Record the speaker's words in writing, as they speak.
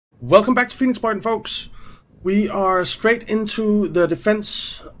Welcome back to Phoenix Spartan, folks. We are straight into the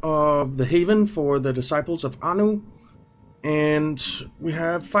defense of the haven for the disciples of Anu. And we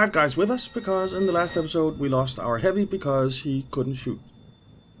have 5 guys with us because in the last episode we lost our heavy because he couldn't shoot.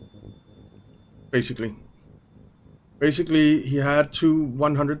 Basically, he had two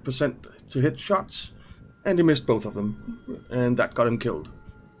 100% to hit shots and he missed both of them. And that got him killed.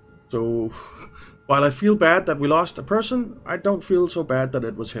 So, while I feel bad that we lost a person, I don't feel so bad that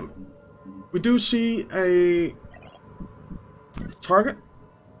it was him. We do see a target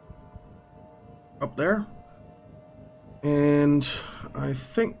up there. And I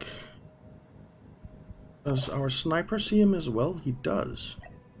think, does our sniper see him as well? He does.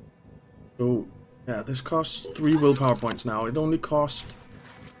 So, yeah, this costs 3 willpower points now. It only cost...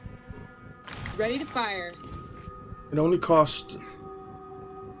 Ready to fire. It only cost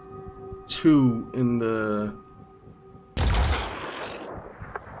 2 in the...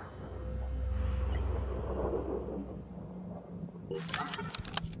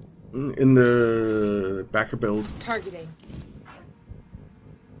 in the backer build. Targeting.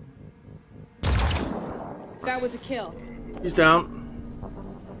 That was a kill. He's down.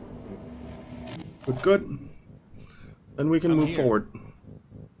 But good. Then we can move forward.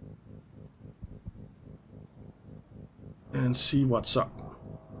 And see what's up.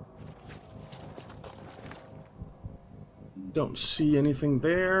 Don't see anything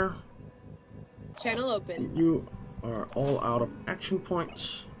there. Channel open. You are all out of action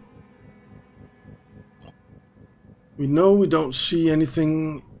points. We know we don't see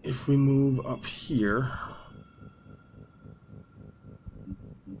anything if we move up here.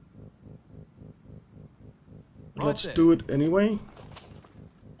 Let's do it anyway.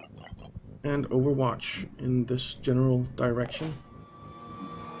 And overwatch in this general direction.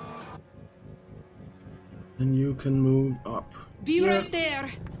 And you can move up. Be here. right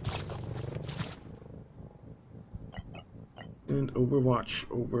there. And overwatch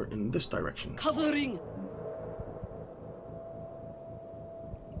over in this direction. Covering.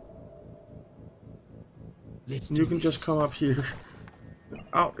 You can just come up here,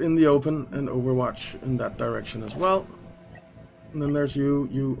 out in the open, and overwatch in that direction as well. And then there's you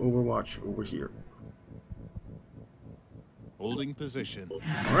overwatch over here. Holding position.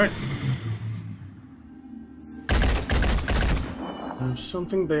 Alright. There's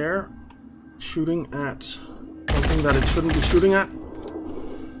something there, shooting at something that it shouldn't be shooting at.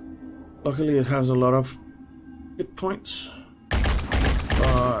 Luckily it has a lot of hit points,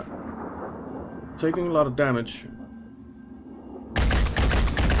 but taking a lot of damage.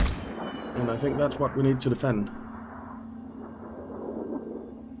 And I think that's what we need to defend.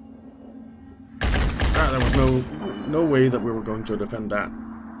 There was no way that we were going to defend that.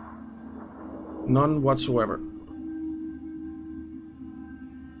 None whatsoever.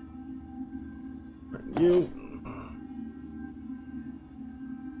 You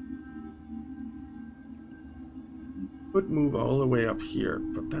could move all the way up here,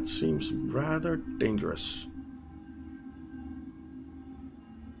 but that seems rather dangerous.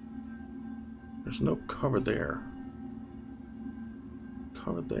 There's no cover there.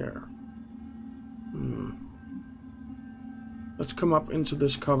 Cover there. Let's come up into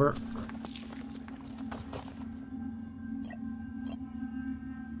this cover.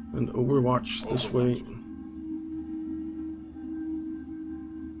 And overwatch this way.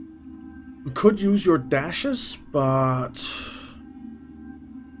 We could use your dashes, but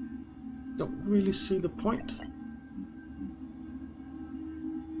don't really see the point.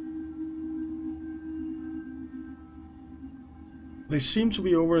 They seem to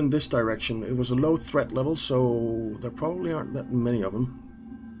be over in this direction. It was a low threat level, so there probably aren't that many of them.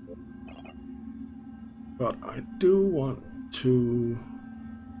 But I do want to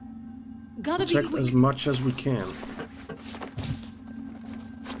protect as much as we can.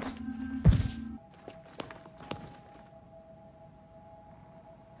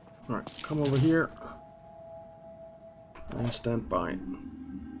 Alright, come over here and stand by.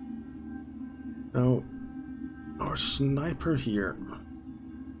 Now, our sniper here.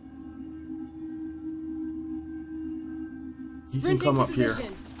 You can come up here.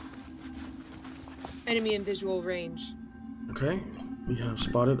 Enemy in visual range. Okay, we have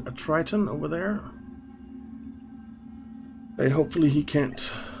spotted a Triton over there. Hey, hopefully he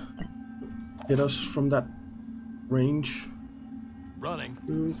can't hit us from that range. Running.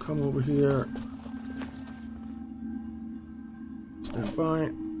 You come over here. Stand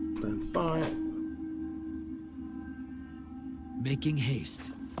by. Stand by. Making haste.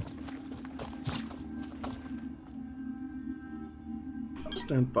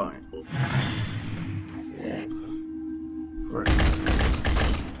 Stand by. Right.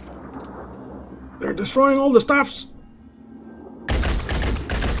 They're destroying all the stuffs!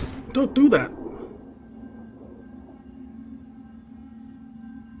 Don't do that.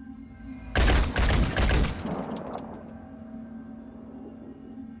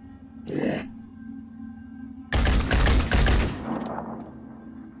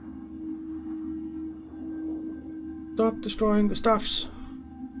 Stop destroying the stuffs.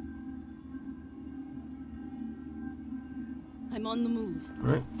 I'm on the move.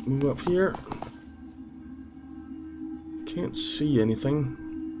 Alright, move up here. Can't see anything.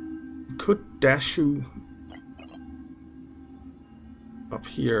 Could dash you up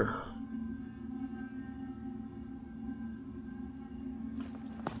here.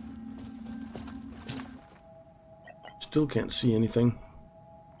 Still can't see anything.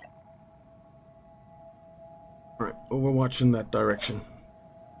 Alright, overwatch in that direction.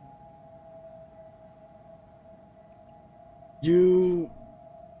 You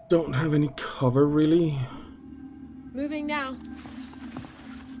don't have any cover, really. Moving now.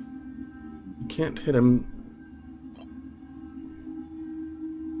 You can't hit him.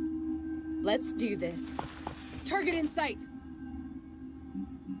 Let's do this. Target in sight.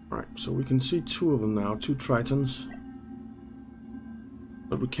 Alright, so we can see two of them now, two Tritons.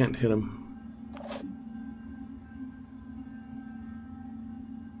 But we can't hit him.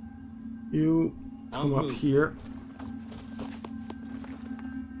 You come up here.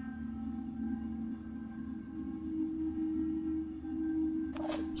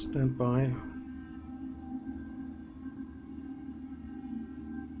 Stand by.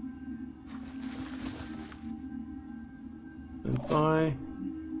 Stand by.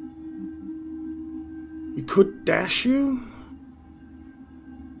 We could dash you.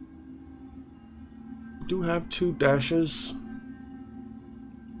 We do have two dashes.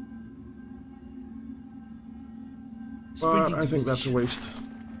 But I think that's a waste.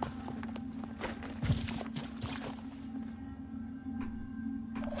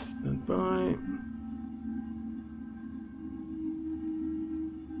 Stand by.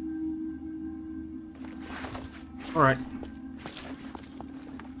 All right.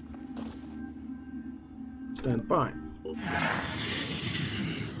 Stand by.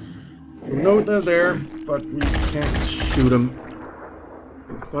 We know they're there, but we can't shoot them.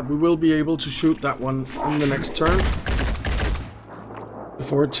 But we will be able to shoot that one in the next turn.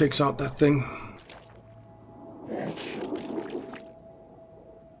 Before it takes out that thing.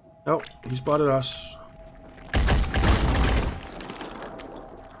 Oh, he spotted us.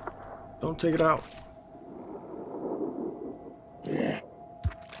 Don't take it out. He's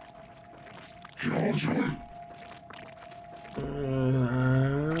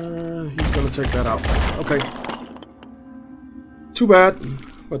gonna take that out. Okay. Too bad,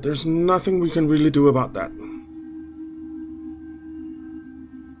 but there's nothing we can really do about that.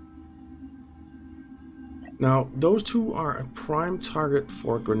 Now, those two are a prime target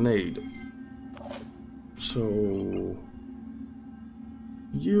for a grenade. So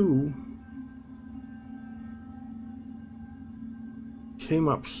you came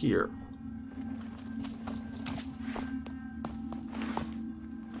up here.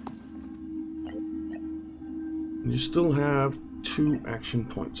 You still have 2 action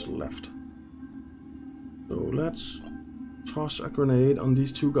points left. So let's toss a grenade on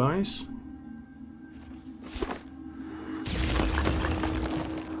these 2 guys.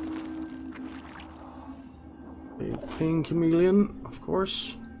 A ping chameleon, of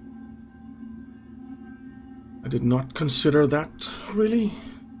course. I did not consider that, really.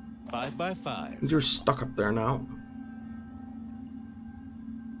 5 by 5. You're stuck up there now.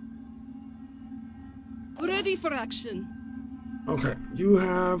 Ready for action. Okay, you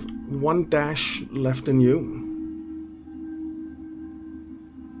have 1 dash left in you.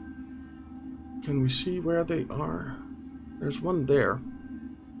 Can we see where they are? There's one there.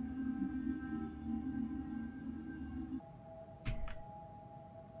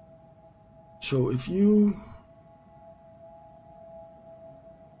 So if you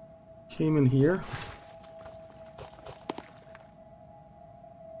came in here,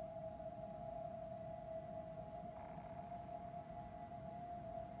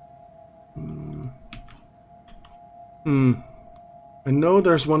 I know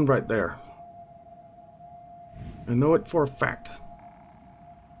there's one right there. I know it for a fact.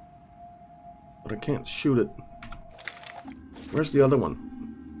 But I can't shoot it. Where's the other one?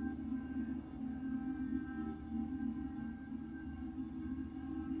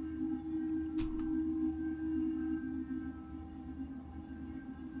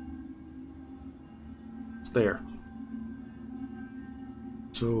 It's there.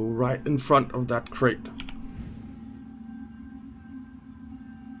 So right in front of that crate.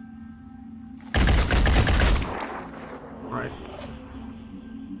 Right.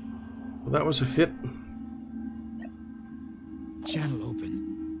 Well, that was a hit. Channel open.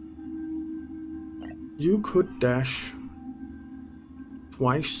 You could dash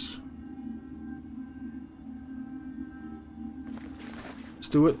twice. Let's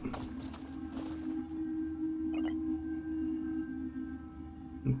do it.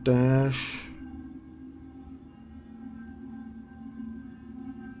 Dash.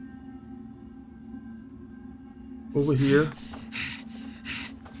 Over here.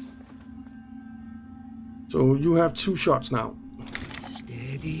 So you have 2 shots now.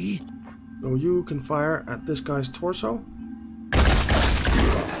 Steady. So you can fire at this guy's torso. Took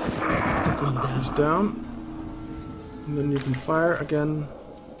one down. He's down. And then you can fire again.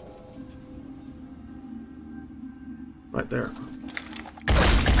 Right there.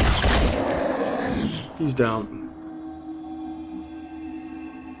 He's down.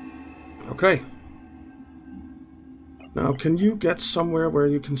 Okay. Now, can you get somewhere where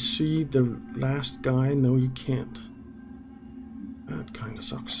you can see the last guy? No, you can't. That kind of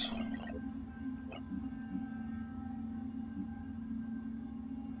sucks.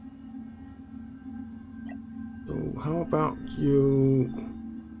 So, how about you...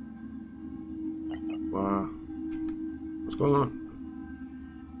 Wow. What's going on?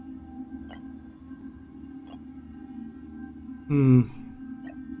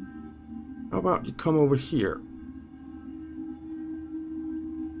 How about you come over here?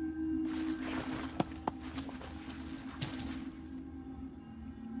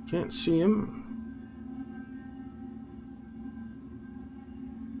 Can't see him.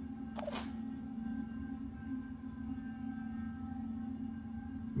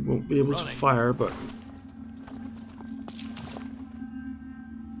 You won't be able to fire, but...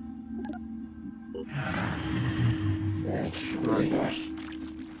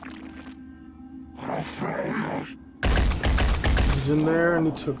 He's in there and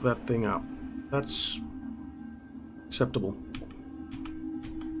he took that thing out. That's acceptable.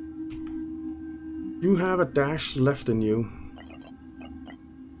 You have a dash left in you.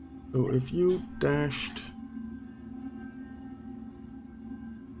 So if you dashed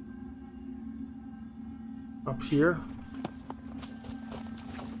up here,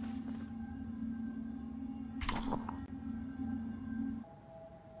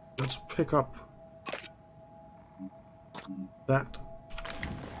 let's pick up that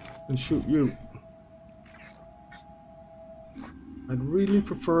and shoot you. I'd really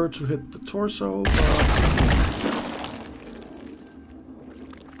prefer to hit the torso, but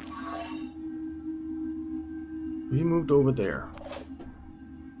he moved over there.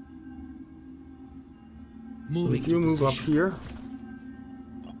 Moving if you to move position. up here,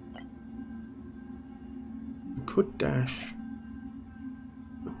 you could dash.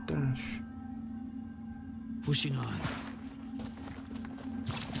 Pushing on.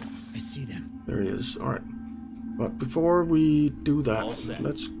 I see them. There he is. All right. But before we do that,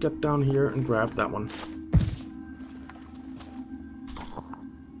 let's get down here and grab that one.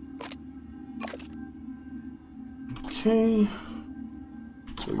 Okay.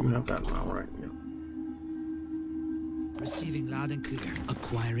 So you have that now, right? Yeah. Receiving loud and clear.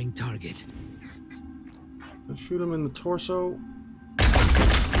 Acquiring target. Let's shoot him in the torso. He's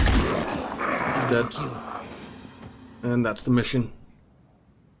dead. Kill. And that's the mission.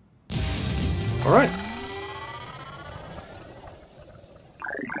 All right.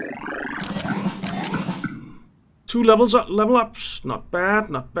 Two levels up, level ups. Not bad,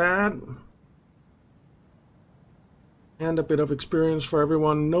 not bad. And a bit of experience for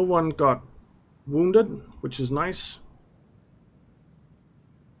everyone. No one got wounded, which is nice.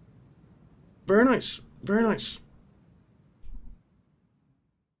 Very nice, very nice.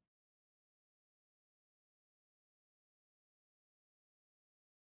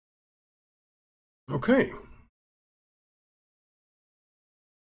 Okay.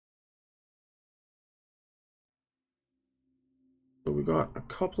 So we got a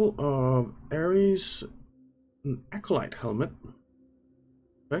couple of Ares, an Acolyte helmet.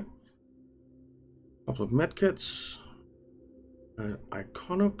 Okay. A couple of medkits.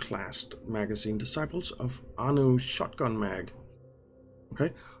 Iconoclast magazine, Disciples of Anu shotgun mag.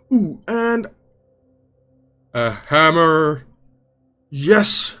 Okay. Ooh, and a hammer.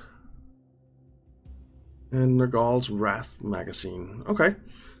 Yes. And Nergal's Wrath magazine. Okay.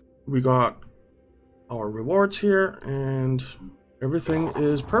 We got our rewards here, and everything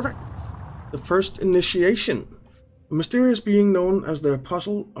is perfect. The first initiation. A mysterious being known as the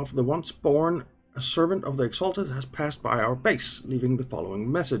Apostle of the Once Born, a servant of the Exalted, has passed by our base, leaving the following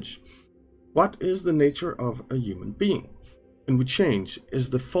message. What is the nature of a human being? Can we change? Is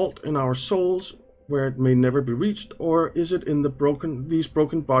the fault in our souls? where it may never be reached, or is it in these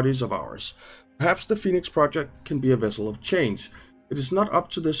broken bodies of ours? Perhaps the Phoenix Project can be a vessel of change. It is not up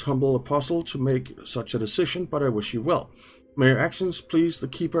to this humble apostle to make such a decision, but I wish you well. May your actions please the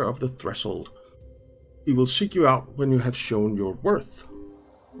keeper of the threshold. He will seek you out when you have shown your worth.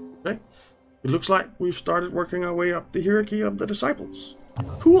 Okay. It looks like we've started working our way up the hierarchy of the disciples.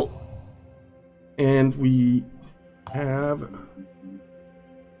 Cool. And we have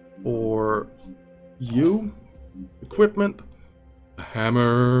for you equipment, a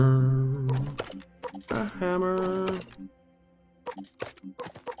hammer, a hammer.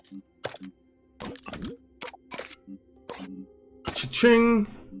 Cha-ching.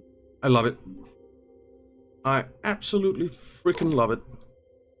 I love it. I absolutely freaking love it.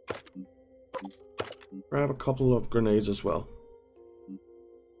 Grab a couple of grenades as well.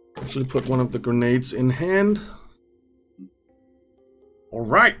 Actually put one of the grenades in hand.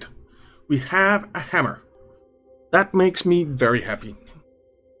 Alright. We have a hammer. That makes me very happy.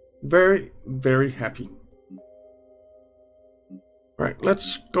 Very, very happy. Alright,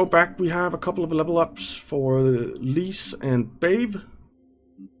 let's go back. We have a couple of level ups for Lise and Babe.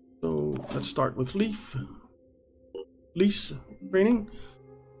 So let's start with Lise training.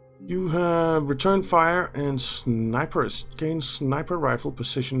 You have return fire and snipers. Gain sniper rifle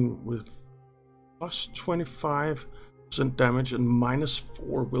position with plus 25% damage and minus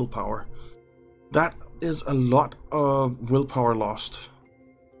 4 willpower. That is a lot of willpower lost.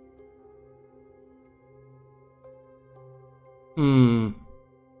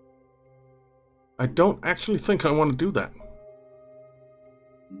 I don't actually think I want to do that.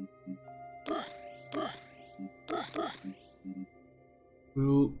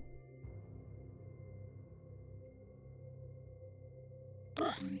 We'll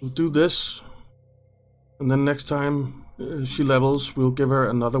do this, and then next time she levels, we'll give her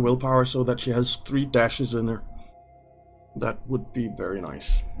another willpower so that she has 3 dashes in her. That would be very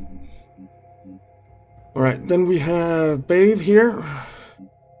nice. Alright, then we have Babe here.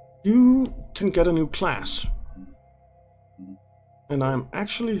 You can get a new class. And I'm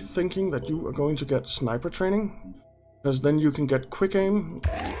actually thinking that you are going to get sniper training, because then you can get quick aim.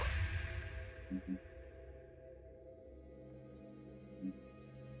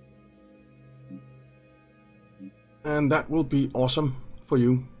 And that will be awesome for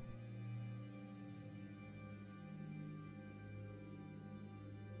you.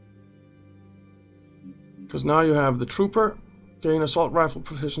 Because now you have the trooper, gain assault rifle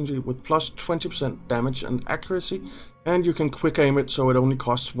proficiency with plus 20% damage and accuracy, and you can quick aim it so it only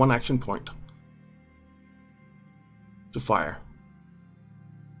costs 1 action point to fire.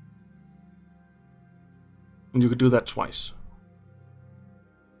 And you could do that twice.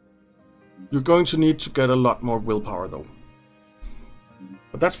 You're going to need to get a lot more willpower though.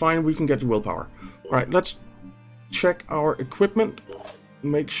 But that's fine, we can get the willpower. Alright, let's check our equipment.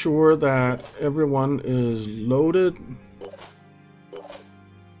 Make sure that everyone is loaded.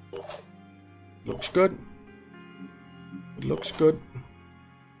 Looks good. It looks good.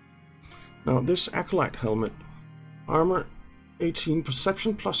 Now this Acolyte helmet. Armor 18,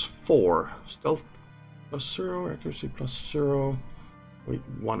 perception plus 4. Stealth plus 0, accuracy plus 0. Wait,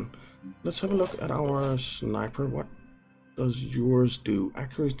 1. Let's have a look at our sniper. What does yours do?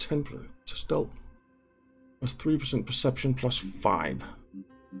 Accuracy 10%, stealth plus 3%, perception plus 5.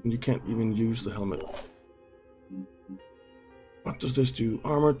 And you can't even use the helmet. What does this do?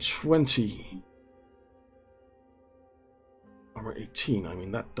 Armor 20. Armor 18. I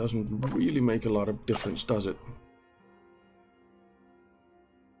mean, that doesn't really make a lot of difference, does it?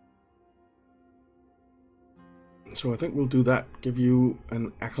 So I think we'll do that. Give you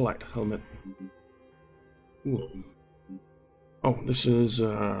an Acolyte helmet. Ooh. Oh, this is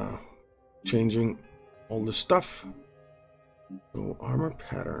changing all the stuff. So armor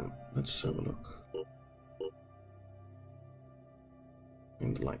pattern. Let's have a look.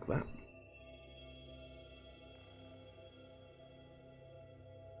 And like that.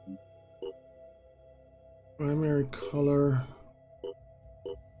 Primary color.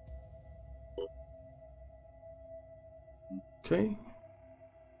 Okay.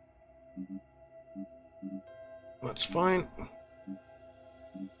 That's fine.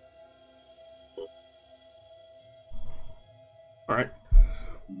 Alright.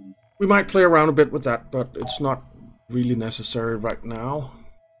 We might play around a bit with that, but it's not really necessary right now.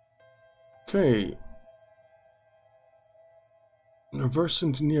 Okay. Reverse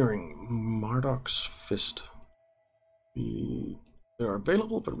engineering. Marduk's Fist. They're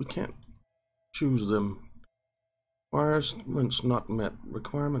available, but we can't choose them. Requirements not met.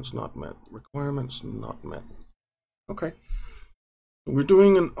 Requirements not met. Requirements not met. Okay. We're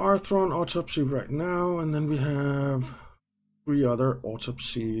doing an Arthron autopsy right now, and then we have 3 other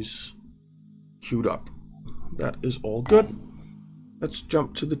autopsies queued up. That is all good. Let's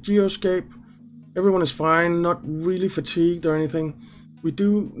jump to the geoscape. Everyone is fine, not really fatigued or anything. We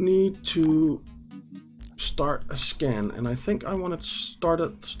do need to start a scan, and I think I want to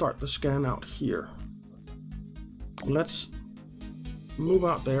start the scan out here. Let's move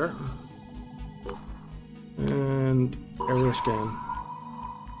out there and area scan.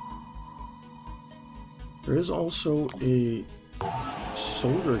 There is also a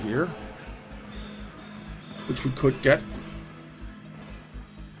soldier here, which we could get,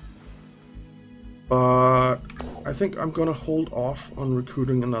 but I think I'm gonna hold off on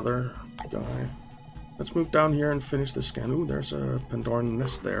recruiting another guy. Let's move down here and finish the scan. Ooh, there's a Pandoran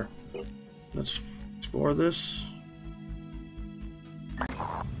nest there. Let's explore this.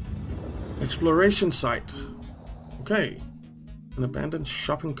 Exploration site. Okay. An abandoned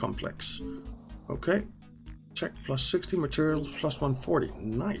shopping complex. Okay. Check plus 60, materials plus 140.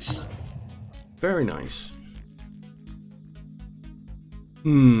 Nice. Very nice.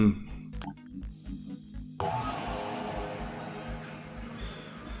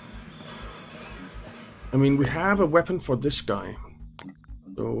 I mean, we have a weapon for this guy.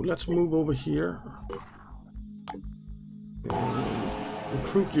 So let's move over here. And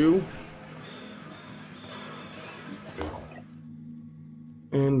recruit you.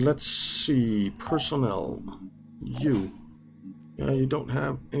 And let's see, personnel. You. Yeah, you don't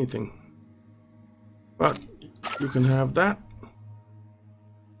have anything. But you can have that.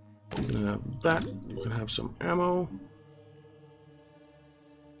 You can have that. You can have some ammo.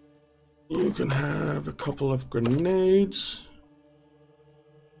 You can have a couple of grenades.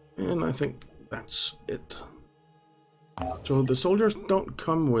 And I think that's it. So the soldiers don't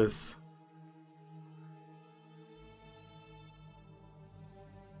come with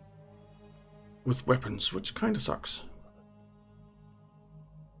weapons, which kind of sucks.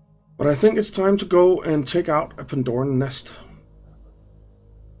 But I think it's time to go and take out a Pandoran nest.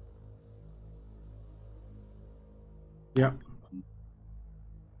 Yep.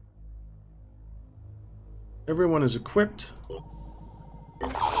 Everyone is equipped.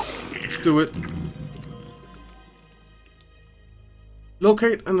 Let's do it.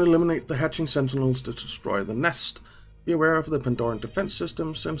 Locate and eliminate the hatching sentinels to destroy the nest. Be aware of the Pandoran defense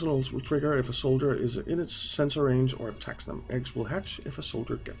system. Sentinels will trigger if a soldier is in its sensor range or attacks them. Eggs will hatch if a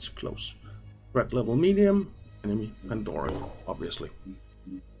soldier gets close. Threat level medium. Enemy Pandoran, obviously.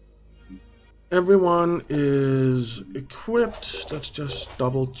 Everyone is equipped. Let's just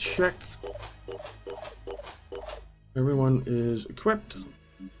double check. Everyone is equipped.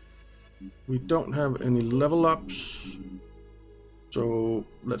 We don't have any level ups. So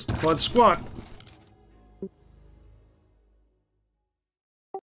let's deploy the squad.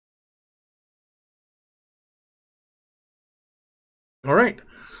 Alright,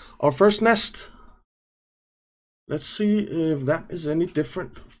 our first nest. Let's see if that is any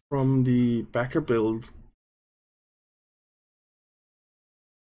different from the backer build.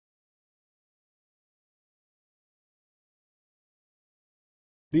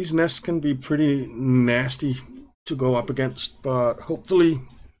 These nests can be pretty nasty to go up against, but hopefully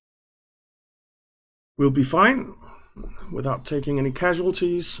we'll be fine without taking any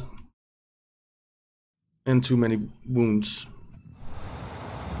casualties and too many wounds.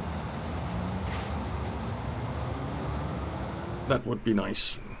 That would be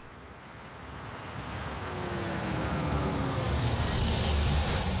nice.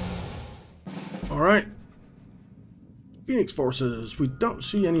 Alright. Phoenix forces. We don't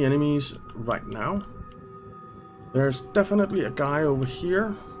see any enemies right now. There's definitely a guy over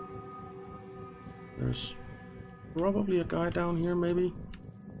here. There's probably a guy down here, maybe.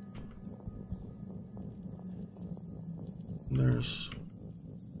 This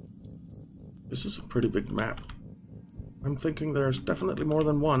is a pretty big map. I'm thinking there's definitely more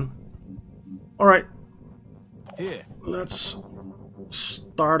than one. Alright. Here. Let's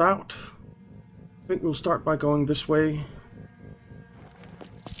start out. I think we'll start by going this way.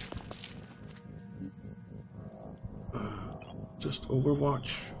 Just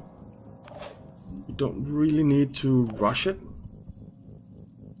overwatch. You don't really need to rush it.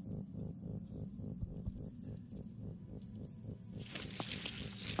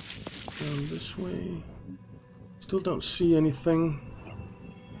 Down this way. Still don't see anything.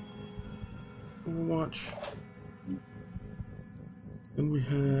 Overwatch. Then we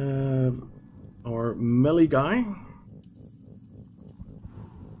have our melee guy.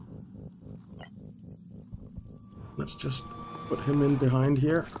 Let's just put him in behind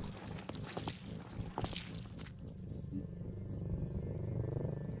here.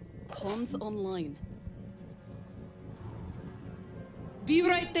 Comms online. Be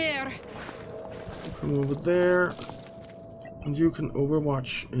right there. Come over there. And you can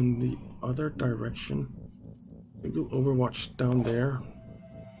overwatch in the other direction. You'll overwatch down there.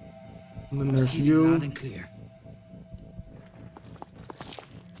 And then there's See them you. loud and clear.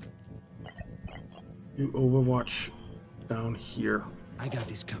 You overwatch down here. I got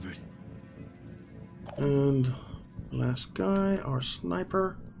this covered. And last guy, our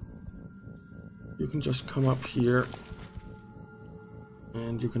sniper. You can just come up here.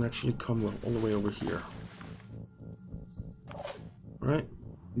 And you can actually come all the way over here. Right?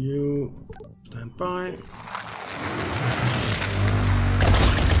 You stand by.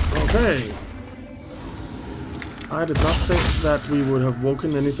 Okay. I did not think that we would have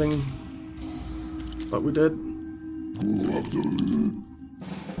woken anything, but we did.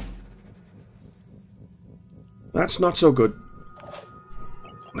 That's not so good.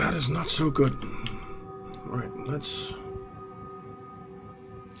 That is not so good. Right, let's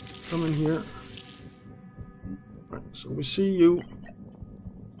come in here. Right, so we see you.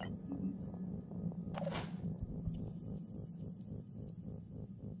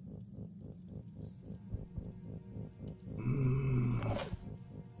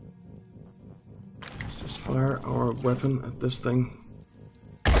 Let's just fire our weapon at this thing.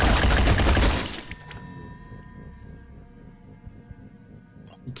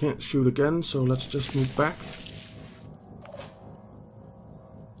 You can't shoot again, so let's just move back.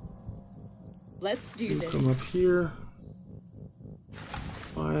 Let's do You this. come up here.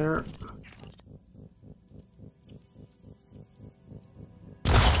 Fire.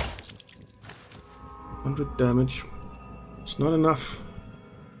 $100 damage. It's not enough.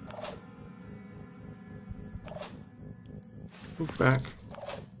 Move back.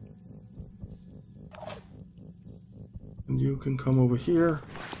 And you can come over here.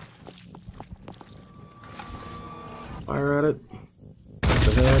 Fire at it. At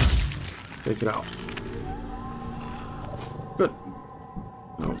the head. Take it out. Good.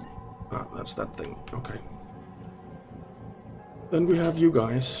 No. Ah, that's that thing. Okay. Then we have you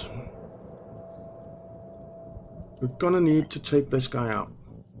guys. We're gonna need to take this guy out.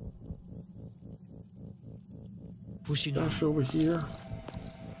 Pushing on. Dash over here.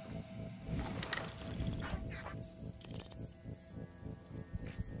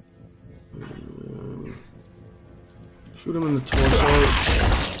 Shoot him in the torso.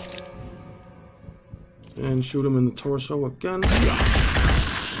 And shoot him in the torso again.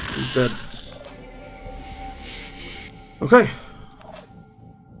 He's dead. Okay.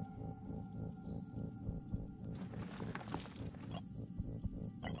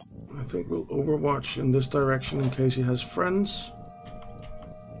 I think we'll overwatch in this direction in case he has friends.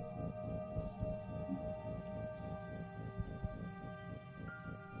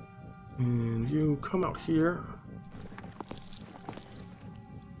 And you come out here.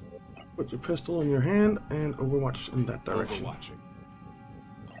 Put your pistol in your hand and overwatch in that direction. Overwatching.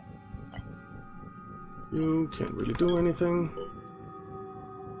 You can't really do anything.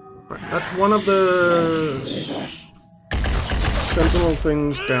 Right, that's one of the sentinel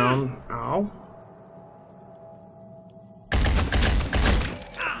things down. Ow.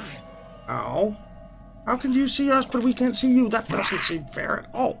 Ow. How can you see us but we can't see you? That doesn't seem fair at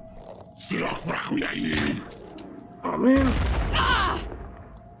all. Oh man.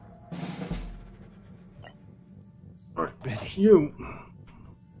 Alright, Ready. you.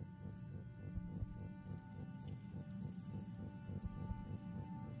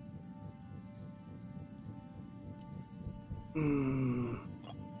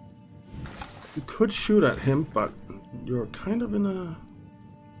 You could shoot at him, but you're kind of in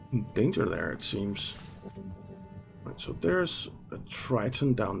danger there, it seems. Right, so there's a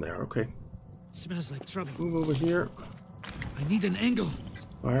Triton down there. Okay, Smells like trouble. move over here. I need an angle.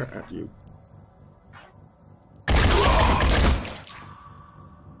 Fire at you.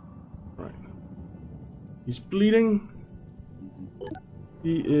 Right. He's bleeding.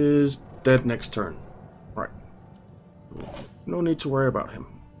 He is dead next turn. Right. No need to worry about him.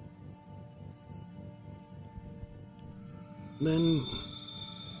 Then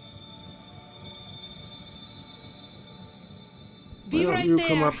Be why don't right you there.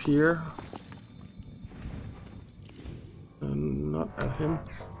 come up here? And not at him.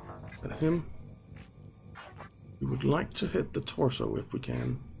 At him. We would like to hit the torso if we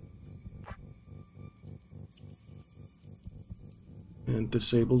can. And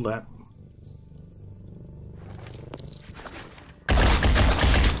disable that.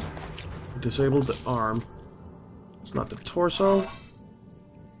 Disable the arm. It's not the torso.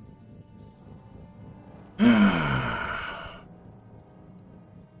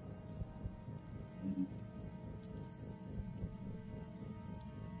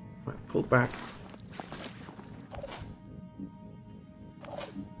 pull back.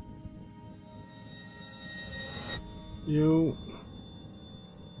 You.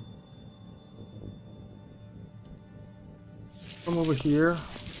 Come over here.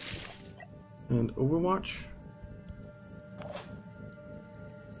 And Overwatch.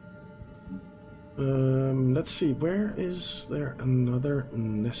 Let's see, where is there another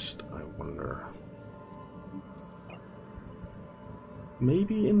nest, I wonder?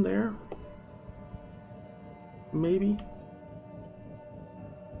 Maybe in there? Maybe?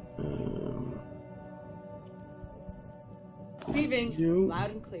 Receiving. You.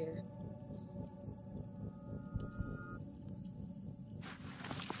 Loud and clear.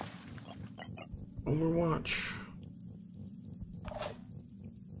 Overwatch.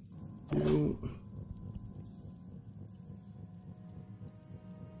 You.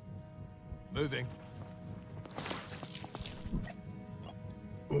 Moving.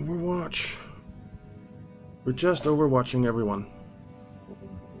 Overwatch. We're just overwatching everyone.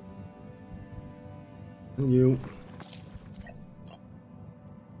 And you.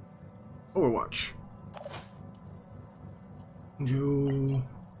 Overwatch. You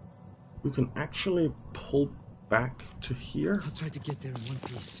can actually pull back to here. I'll try to get there in one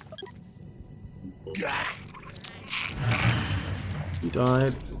piece. He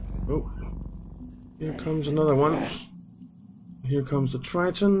died. Oh. Here comes another one. Here comes the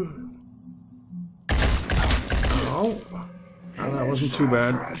Triton. Oh. Oh, that wasn't too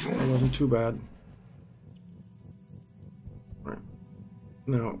bad. That wasn't too bad. Right.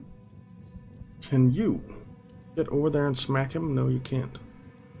 Now, can you get over there and smack him? No, you can't.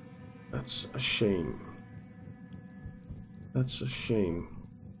 That's a shame. That's a shame.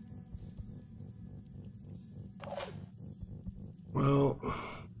 Well...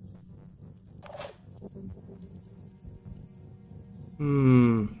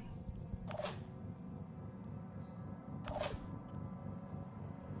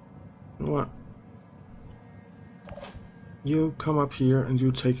 What? You come up here and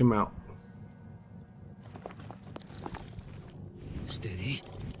you take him out. Steady.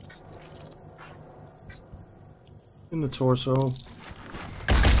 In the torso.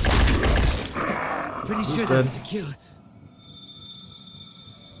 Pretty He's sure dead. that was a kill.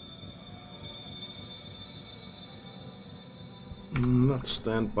 Not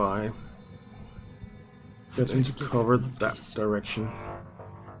stand by. Get into cover that direction.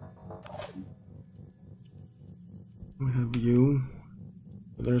 We have you.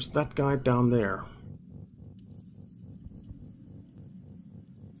 There's that guy down there.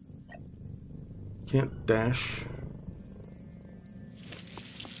 Can't dash.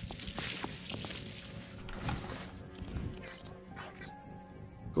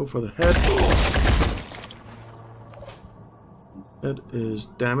 Go for the head. Head is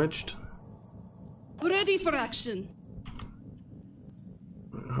damaged. Ready for action.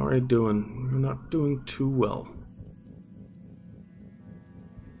 How are you doing? You're not doing too well.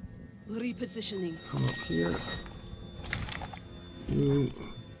 Repositioning. Come up here. You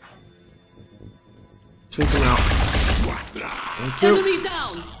take him out. Thank you. Enemy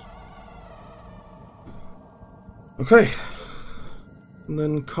down. Okay. And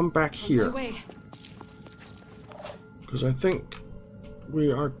then come back My here. way. Because I think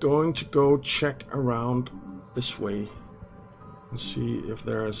we are going to go check around this way and see if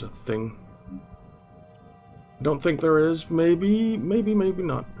there is a thing. I don't think there is. Maybe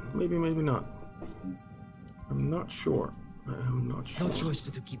not. Maybe not. I'm not sure. I am not sure. No choice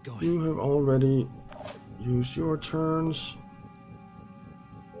but to keep going. You have already used your turns.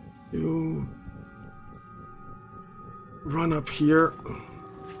 You run up here.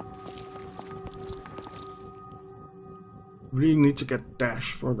 Really need to get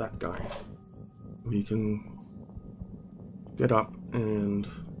dash for that guy. We can get up and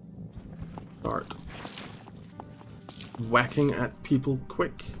start whacking at people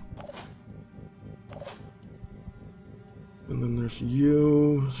quick. And then there's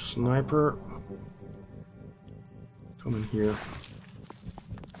you, sniper. Come in here.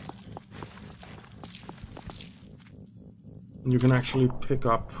 You can actually pick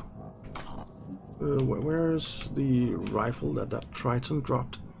up. Where is the rifle that Triton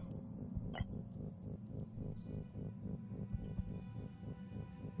dropped?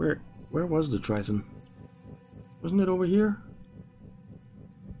 Where was the Triton? Wasn't it over here?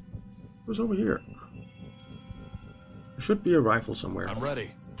 It was over here. There should be a rifle somewhere. I'm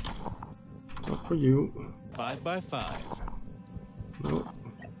ready. Not for you. 5 by 5. No.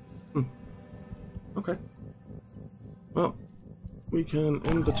 Okay. Well, we can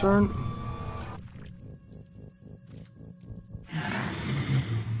end the turn.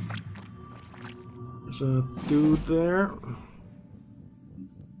 There's a dude there.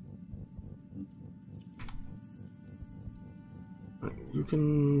 You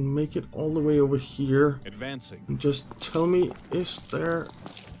can make it all the way over here. Advancing. And just tell me, is there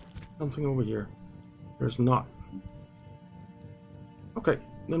something over here? There's not. Okay,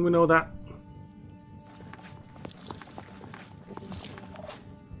 then we know that.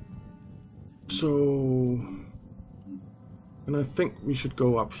 So, and I think we should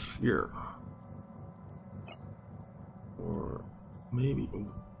go up here. Or maybe over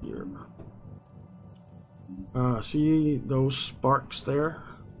here. See those sparks there?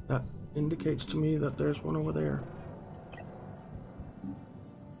 That indicates to me that there's one over there.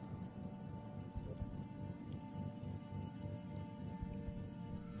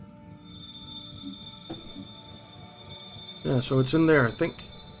 Yeah, so it's in there, I think.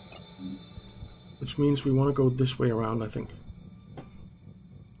 Which means we want to go this way around, I think.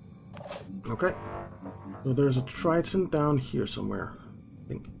 Okay. So there's a Triton down here somewhere, I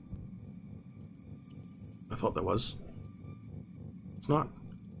think. I thought there was. It's not.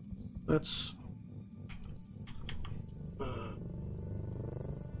 Let's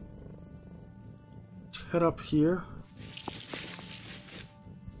head up here.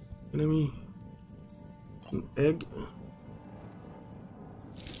 Enemy. An egg.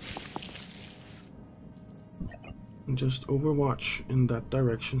 And just overwatch in that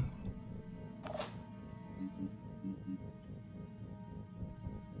direction.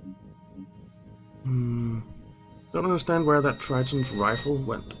 Don't understand where that Triton's rifle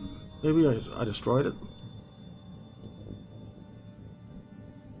went. Maybe I destroyed it.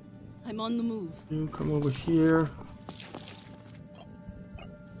 I'm on the move. You come over here.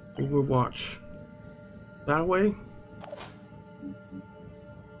 Overwatch. That way.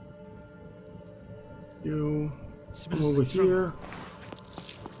 You come over here.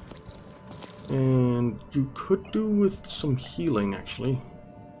 And you could do with some healing, actually.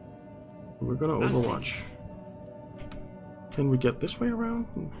 We're gonna overwatch. Can we get this way around?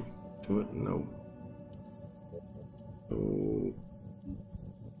 Do it? No. So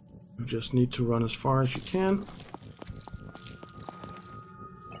you just need to run as far as you can.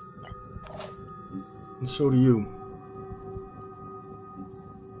 And so do you.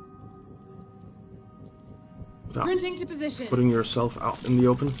 Without Sprinting to position. putting yourself out in the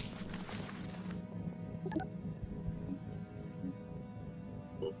open.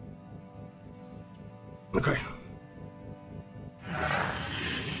 Okay.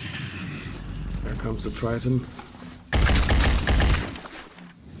 There comes the Triton.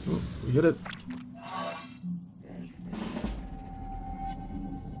 Oh, we hit it.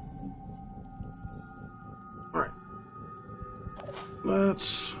 Alright.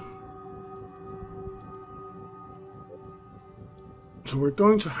 So we're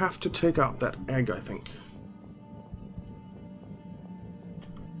going to have to take out that egg, I think.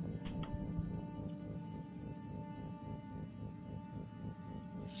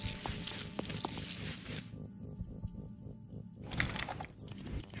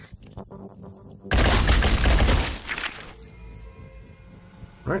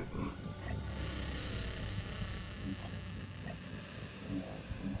 Right.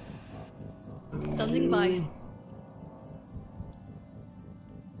 Standing by.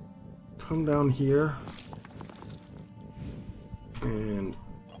 Come down here and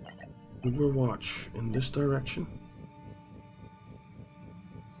overwatch in this direction.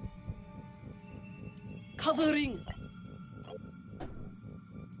 Covering.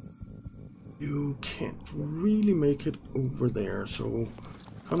 You can't really make it over there, so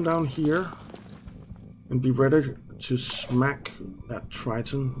come down here and be ready to smack that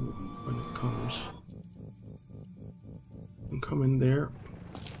Triton when it comes. And come in there.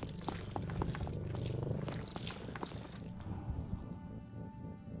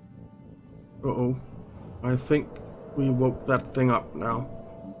 Uh-oh. I think we woke that thing up now.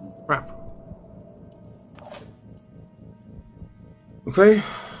 Crap. Okay.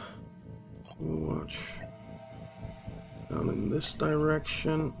 Watch. Down in this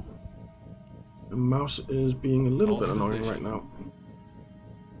direction. The mouse is being a little bit annoying right now.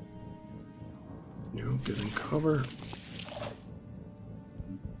 You get in cover.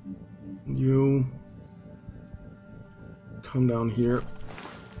 You come down here.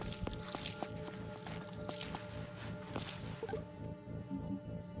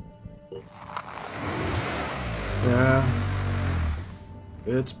 Yeah.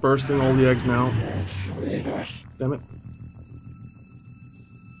 It's bursting all the eggs now. Damn it.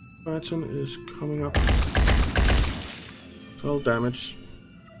 Triton is coming up. 12 damage.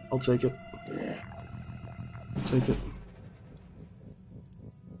 I'll take it. I'll take it.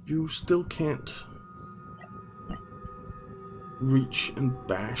 You still can't reach and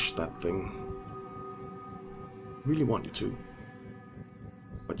bash that thing. I really want you to.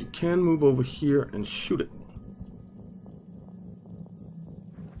 But you can move over here and shoot it.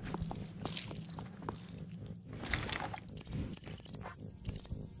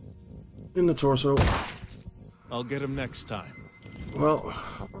 In the torso. I'll get him next time. Well,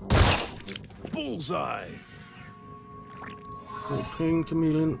 Bullseye! Pain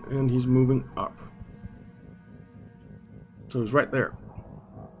Chameleon, and he's moving up. So he's right there.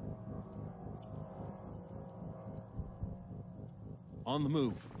 On the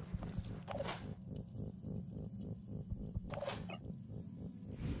move.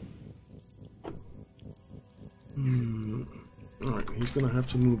 Alright, he's gonna have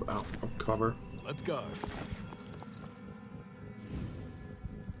to move out of cover. Let's go.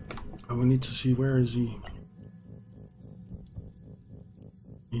 Oh, we need to see, where is he?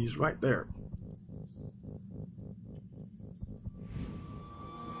 He's right there.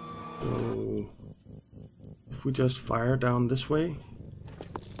 So, if we just fire down this way,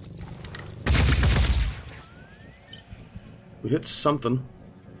 we hit something,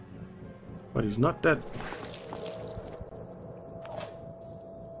 but he's not dead.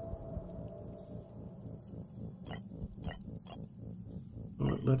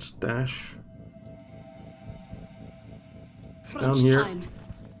 Alright, let's dash down Crunch here. time.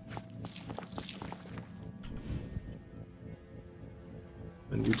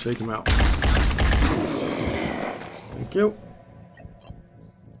 And you take him out. Thank you.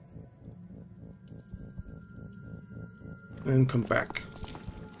 And come back.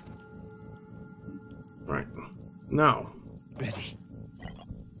 Right. Now, Ready.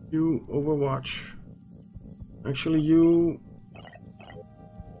 you Overwatch. Actually, you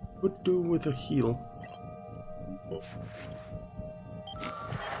could do with a heal.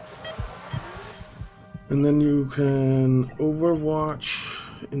 And then you can Overwatch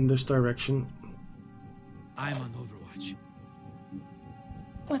in this direction. I'm on Overwatch.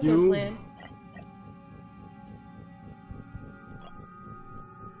 What's You- our plan?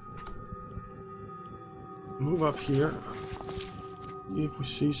 Move up here. See if we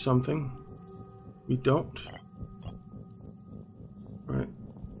see something. We don't. Right.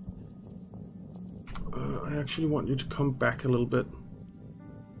 I actually want you to come back a little bit.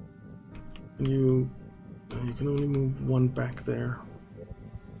 And you can only move one back there.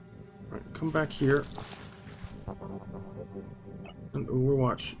 Right, come back here. And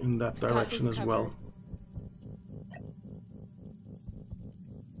Overwatch in that Got direction this as well. covered.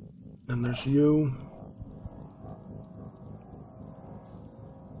 And there's you.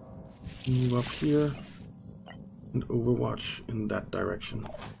 Move up here. And Overwatch in that direction.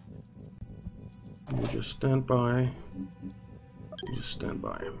 You just stand by. You just stand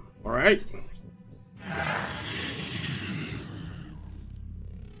by. Alright.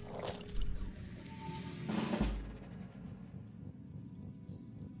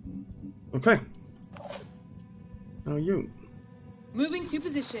 Okay. Now you. Moving to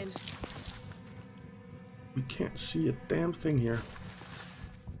position. We can't see a damn thing here.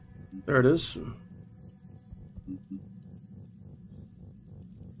 There it is.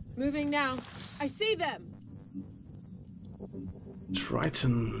 Moving now. I see them.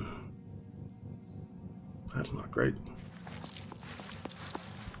 Triton. That's not great.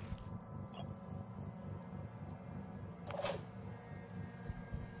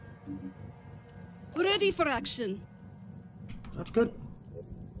 Ready for action. That's good.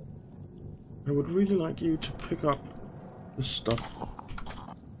 I would really like you to pick up this stuff.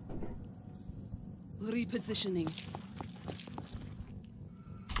 Repositioning.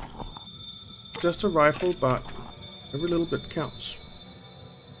 Just a rifle, but every little bit counts.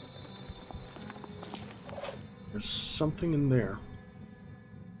 There's something in there.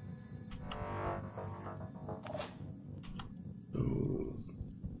 So,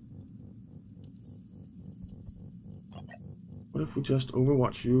 what if we just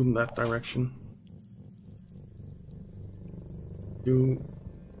Overwatch you in that direction? You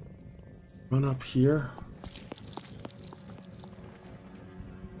run up here.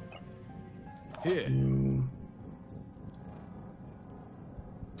 Here. You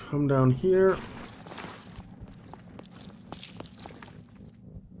come down here.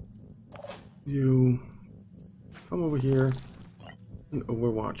 You come over here and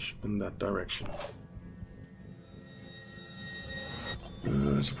Overwatch in that direction.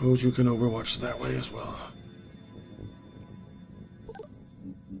 I suppose you can Overwatch that way as well.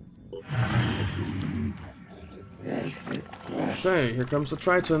 Okay, here comes the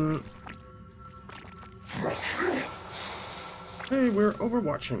Triton. Hey, we're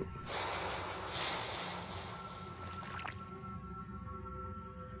Overwatching.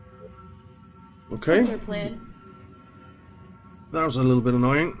 Okay. What's our plan? That was a little bit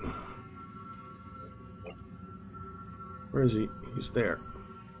annoying. Where is he? He's there.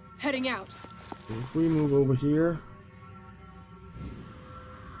 Heading out. If we move over here.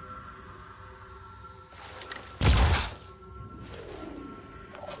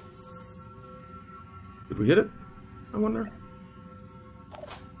 Did we hit it? I wonder.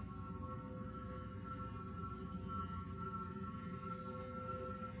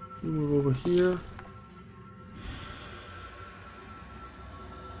 Move over here.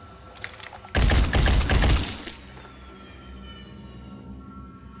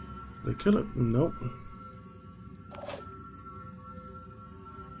 Did I kill it? Nope.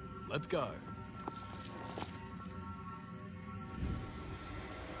 Let's go.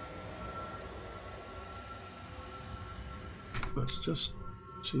 Let's just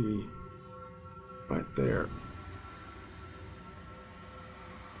see. Right there.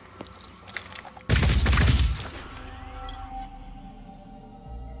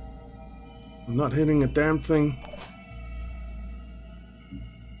 I'm not hitting a damn thing.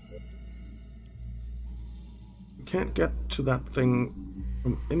 We can't get to that thing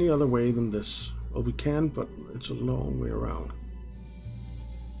from any other way than this. Well, we can, but it's a long way around.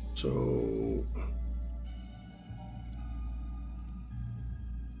 So...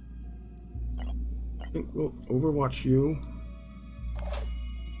 I think we'll overwatch you.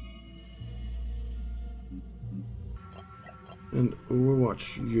 And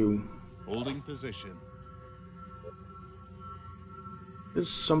overwatch you. Holding position. There's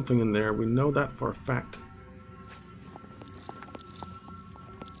something in there. We know that for a fact.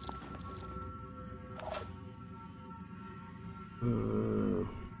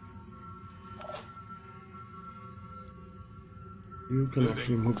 You can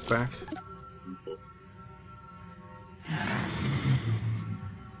actually move back.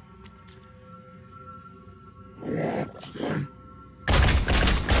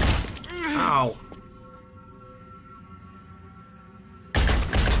 Ow!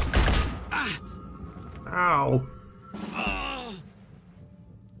 Ow!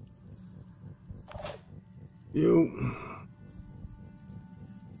 You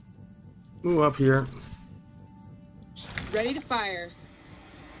move up here. Ready to fire.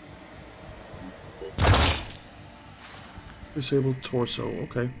 Disabled torso.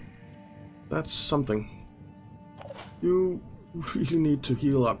 Okay, that's something. You really need to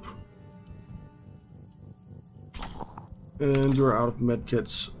heal up. And you're out of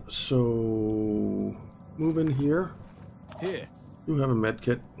medkits, so move in here. Here. You have a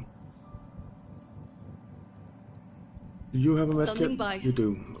medkit. Do you have a Standing medkit? by. You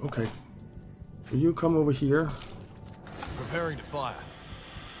do. Okay. So you come over here. Preparing to fire.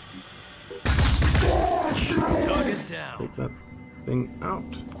 Target down. Take that thing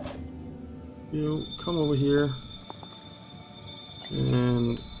out. You come over here.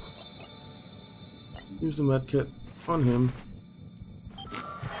 And use the medkit on him.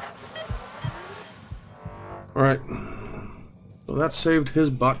 Alright. So that saved his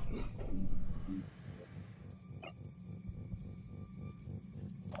butt.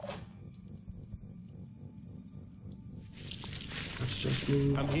 Let's just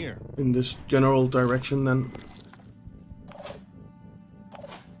move I'm here. in this general direction then.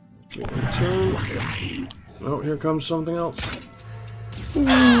 Turn. Oh, here comes something else.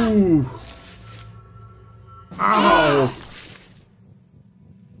 Ooh! Ow!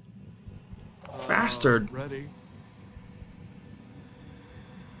 Bastard! Ready.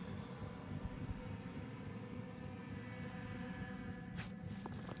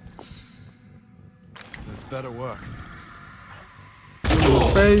 This better work.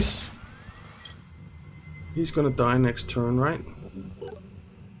 Face. He's gonna die next turn, right?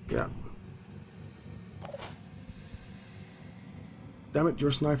 Yeah. Damn it,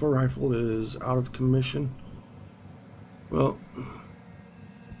 your sniper rifle is out of commission. Well,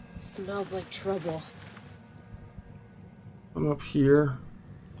 Smells like trouble. I'm up here.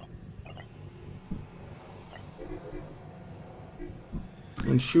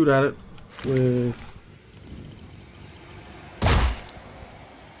 And shoot at it with...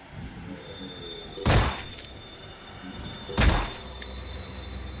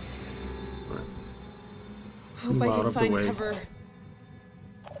 Hope Move I out can of the find way. cover.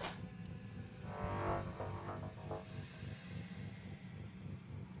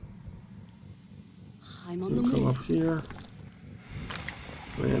 I'm on the Come move. up here.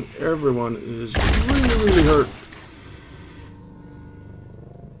 Man, everyone is really, really hurt.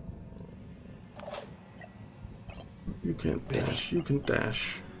 You can't dash. You can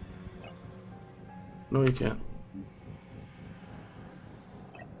dash. No, you can't.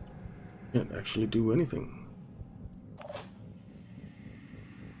 Can't actually do anything.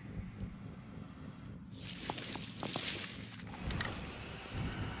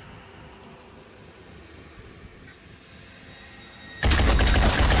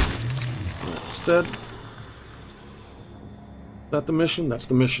 Dead. That the mission? That's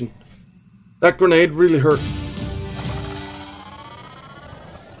the mission. That grenade really hurt.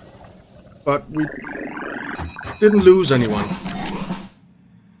 But we didn't lose anyone.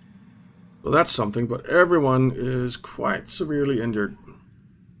 So that's something, but everyone is quite severely injured.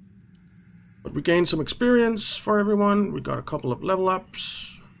 But we gained some experience for everyone. We got a couple of level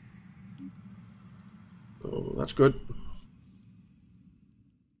ups. So that's good.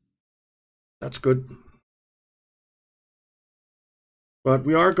 That's good. But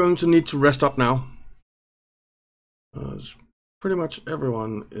we are going to need to rest up now. As pretty much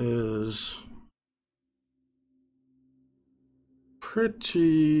everyone is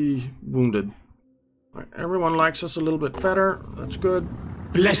pretty wounded. Right, everyone likes us a little bit better. That's good.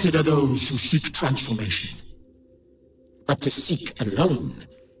 Blessed are those who seek transformation. But to seek alone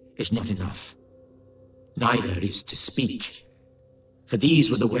is not enough. Neither is to speak. For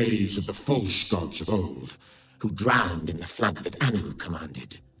these were the ways of the false gods of old, who drowned in the flood that Anu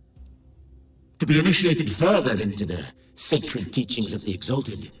commanded. To be initiated further into the sacred teachings of the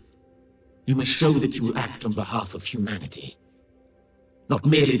Exalted, you must show that you will act on behalf of humanity. Not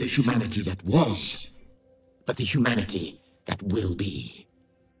merely the humanity that was, but the humanity that will be.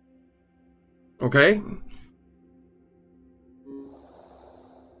 Okay.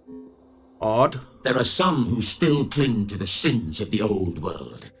 Odd. There are some who still cling to the sins of the old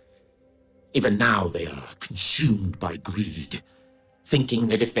world. Even now they are consumed by greed, thinking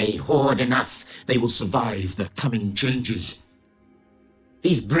that if they hoard enough, they will survive the coming changes.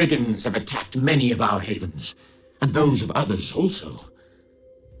 These brigands have attacked many of our havens, and those of others also.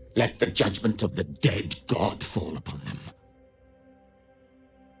 Let the judgment of the dead god fall upon them.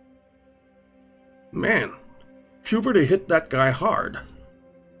 Man, puberty hit that guy hard.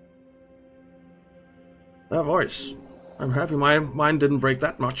 That voice. I'm happy mine didn't break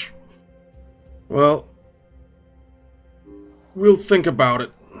that much. Well, we'll think about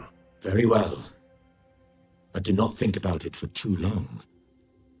it. Very well. But do not think about it for too long.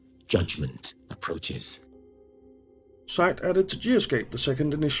 Judgment approaches. Site added to Geoscape, the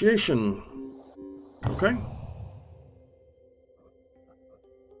second initiation. Okay.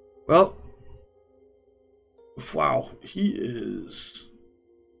 Well. Wow, he is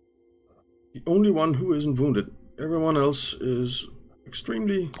the only one who isn't wounded. Everyone else is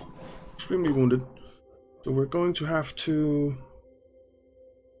extremely wounded. So we're going to have to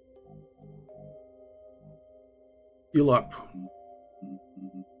heal up.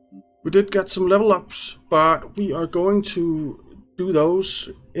 We did get some level ups, but we are going to do those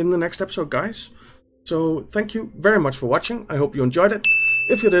in the next episode, guys. So thank you very much for watching. I hope you enjoyed it.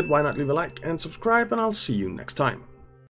 If you did, why not leave a like and subscribe, and I'll see you next time.